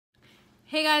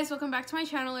Hey guys, welcome back to my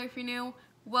channel, or if you're new,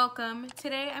 welcome.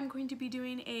 Today I'm going to be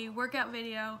doing a workout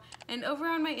video, and over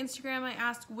on my Instagram I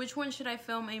asked which one should I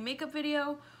film, a makeup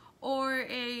video or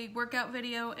a workout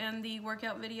video, and the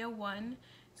workout video won.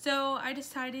 So I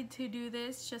decided to do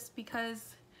this just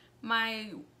because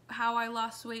how I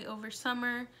lost weight over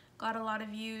summer got a lot of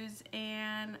views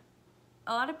and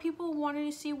a lot of people wanted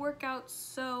to see workouts,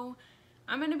 so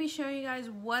I'm going to be showing you guys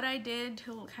what I did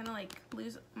to kind of like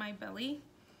lose my belly.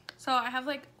 So I have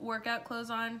like workout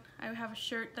clothes on. I have a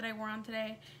shirt that I wore on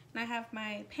today, and I have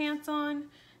my pants on.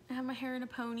 I have my hair in a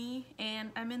pony,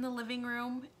 and I'm in the living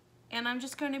room, and I'm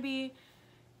just going to be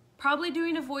probably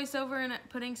doing a voiceover and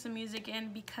putting some music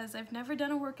in because I've never done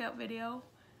a workout video.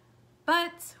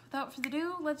 But without further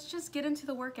ado, let's just get into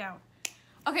the workout.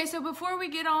 Okay, so before we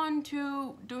get on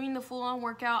to doing the full-on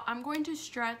workout, I'm going to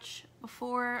stretch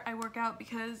before I work out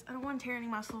because I don't want to tear any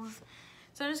muscles.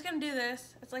 So I'm just going to do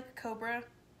this. It's like a cobra,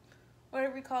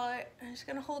 whatever you call it. I'm just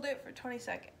gonna hold it for 20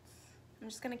 seconds. I'm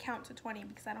just gonna count to 20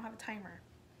 because I don't have a timer.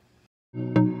 And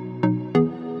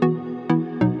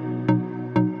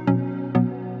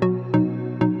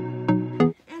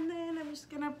then I'm just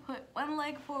gonna put one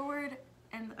leg forward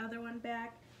and the other one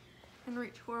back and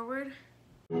reach forward.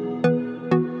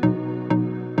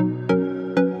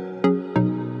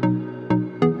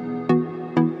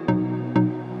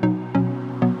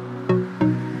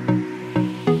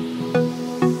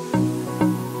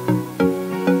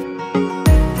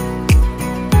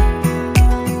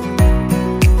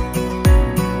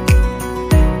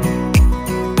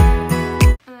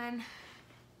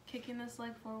 Kicking this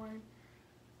leg forward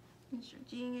and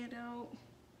stretching it out.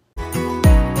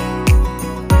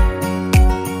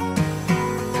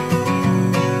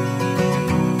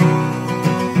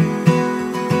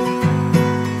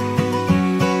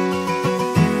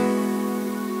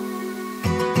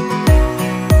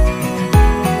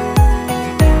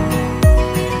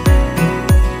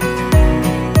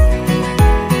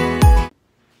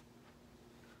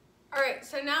 Alright,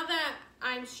 so now that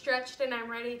I'm stretched and I'm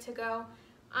ready to go,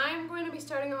 I'm going to be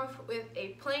starting off with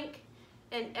a plank,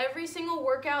 and every single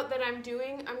workout that I'm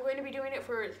doing, I'm going to be doing it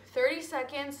for 30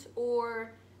 seconds,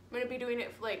 or I'm going to be doing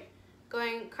it for like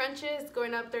going crunches,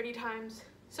 going up 30 times.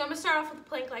 So I'm going to start off with the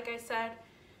plank like I said,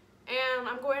 and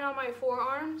I'm going on my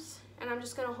forearms, and I'm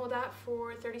just going to hold that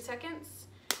for 30 seconds.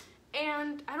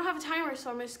 And I don't have a timer, so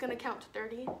I'm just going to count to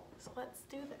 30. So let's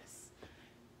do this.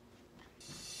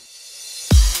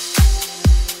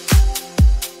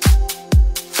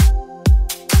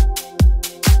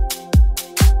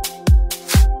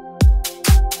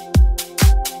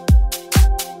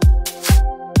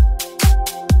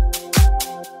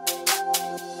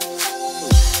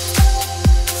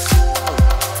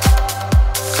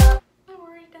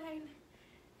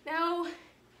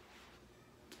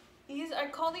 I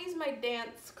call these my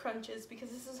dance crunches because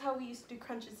this is how we used to do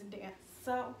crunches in dance.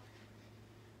 So,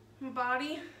 my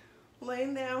body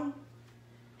laying down,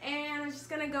 and I'm just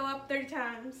gonna go up 30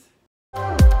 times.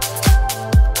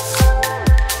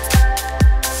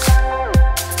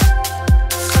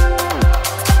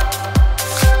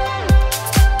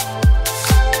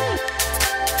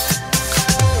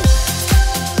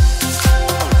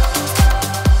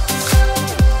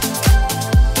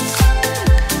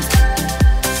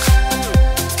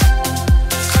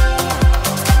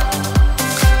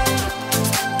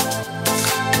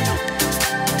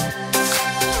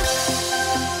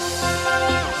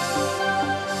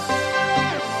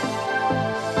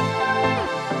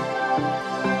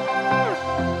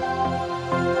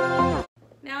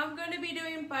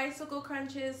 Bicycle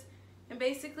crunches, and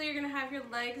basically you're gonna have your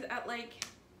legs at like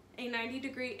a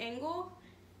 90-degree angle,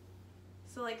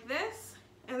 so like this,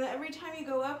 and then every time you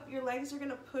go up your legs are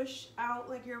gonna push out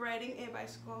like you're riding a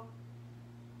bicycle,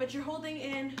 but you're holding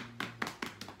in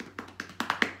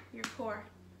your core.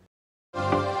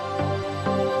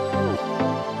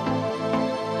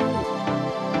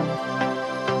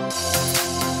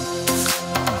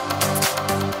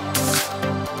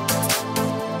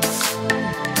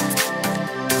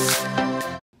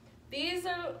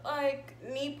 Like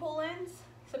knee pull-ins.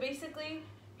 So basically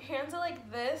your hands are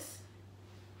like this,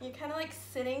 you're kind of like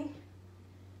sitting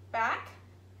back,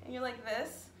 and you're like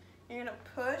this, and you're gonna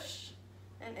push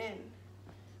and in.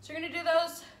 So you're gonna do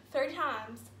those 30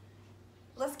 times.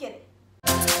 Let's get it.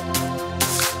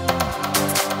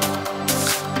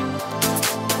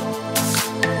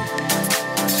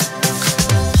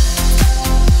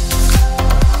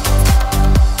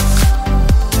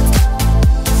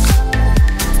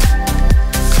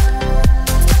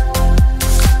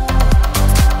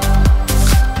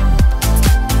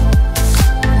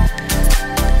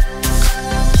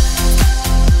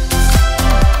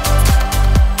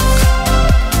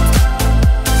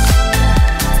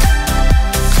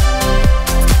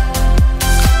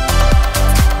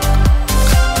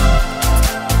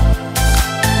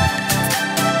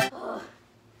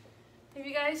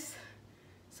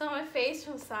 saw my face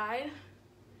from the side.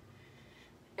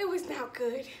 It was not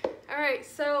good. Alright,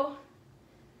 so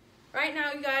right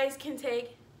now you guys can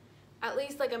take at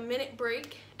least like a minute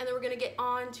break, and then we're gonna get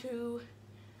on to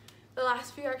the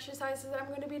last few exercises that I'm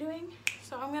gonna be doing.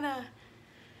 So I'm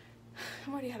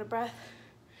already out of breath.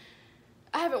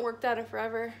 I haven't worked out in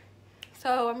forever.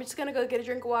 So I'm just gonna go get a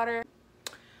drink of water.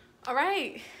 All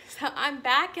right, so I'm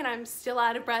back and I'm still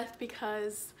out of breath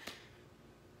because,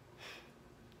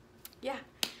 yeah.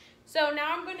 So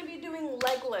now I'm gonna be doing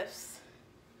leg lifts.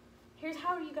 Here's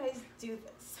how you guys do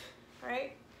this, all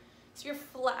right? So you're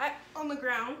flat on the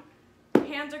ground.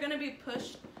 Hands are gonna be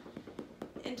pushed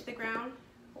into the ground,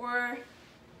 or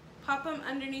pop them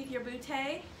underneath your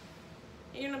bootay.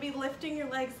 And you're gonna be lifting your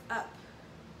legs up.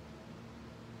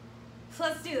 So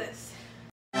let's do this.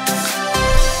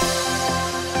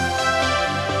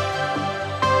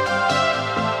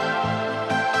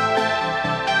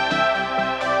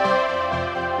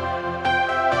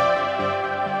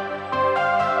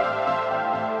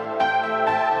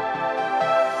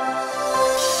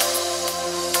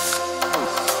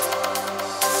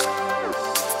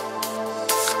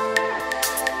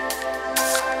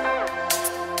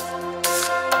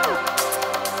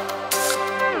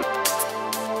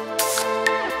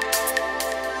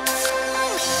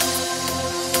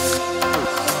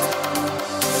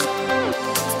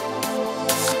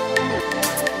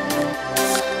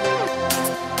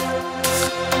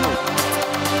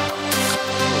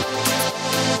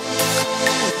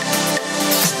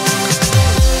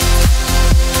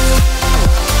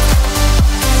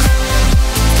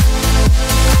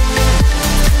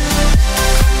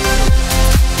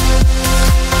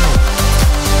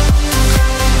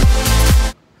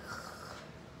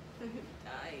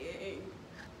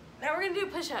 Now we're gonna do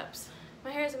push-ups.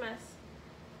 My hair's a mess.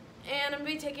 And I'm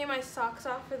gonna be taking my socks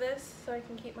off for this so I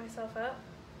can keep myself up.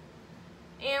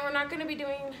 And we're not gonna be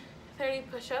doing 30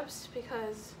 push-ups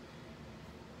because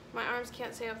my arms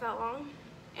can't stay up that long.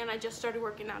 And I just started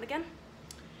working out again.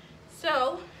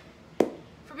 So,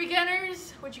 for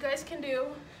beginners, what you guys can do,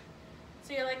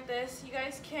 so you're like this, you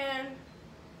guys can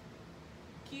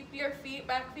keep your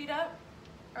back feet up,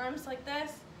 arms like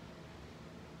this,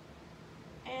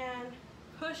 and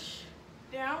push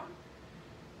down.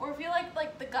 Or if you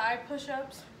like the guy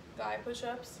push-ups,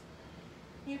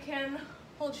 you can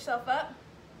hold yourself up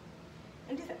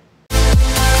and do that.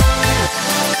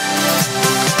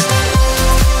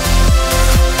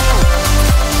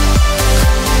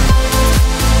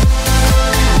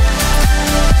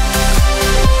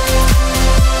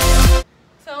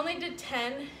 So I only did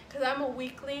 10 because I'm a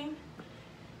weakling,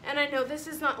 and I know this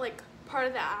is not like part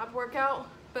of the ab workout,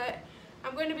 but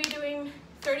I'm going to be doing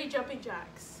 30 jumping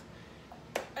jacks.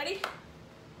 Ready?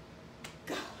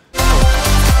 Go.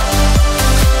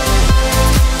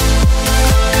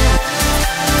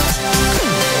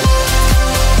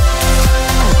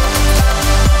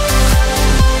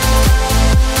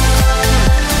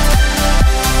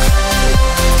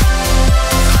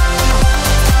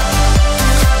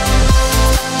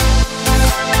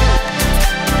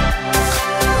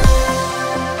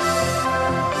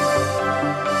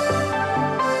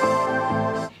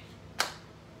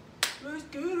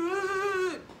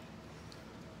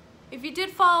 If you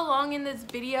did follow along in this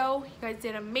video, you guys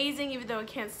did amazing, even though I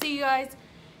can't see you guys.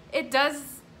 It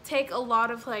does take a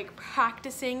lot of like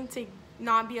practicing to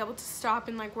not be able to stop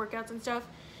in like workouts and stuff.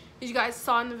 As you guys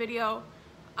saw in the video,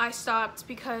 I stopped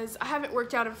because I haven't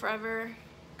worked out in forever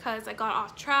because I got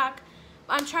off track.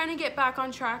 I'm trying to get back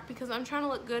on track because I'm trying to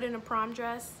look good in a prom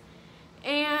dress.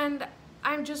 And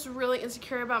I'm just really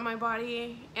insecure about my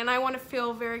body and I want to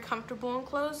feel very comfortable in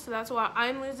clothes, so that's why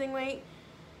I'm losing weight.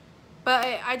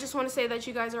 But I just want to say that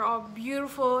you guys are all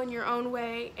beautiful in your own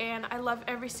way, and I love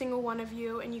every single one of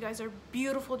you, and you guys are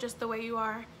beautiful just the way you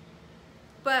are.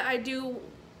 But I do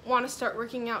want to start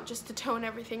working out just to tone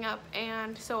everything up,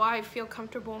 and so I feel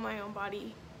comfortable in my own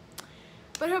body.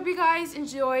 But I hope you guys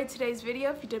enjoyed today's video.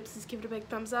 If you did, please give it a big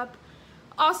thumbs up.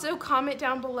 Also, comment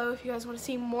down below if you guys want to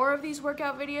see more of these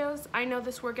workout videos. I know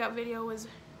this workout video was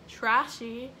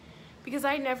trashy, because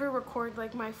I never record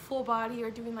like my full body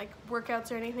or doing like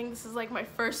workouts or anything. This is like my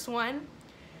first one.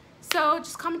 So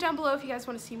just comment down below if you guys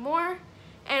want to see more.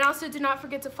 And also do not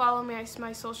forget to follow me on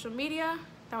my social media.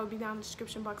 That would be down in the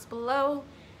description box below.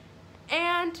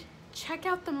 And check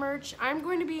out the merch. I'm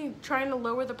going to be trying to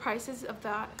lower the prices of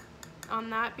that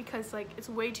because like it's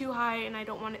way too high and I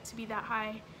don't want it to be that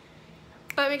high.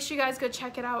 But make sure you guys go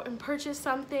check it out and purchase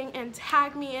something and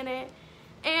tag me in it.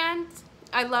 And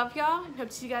I love y'all and hope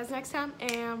to see you guys next time,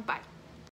 and bye.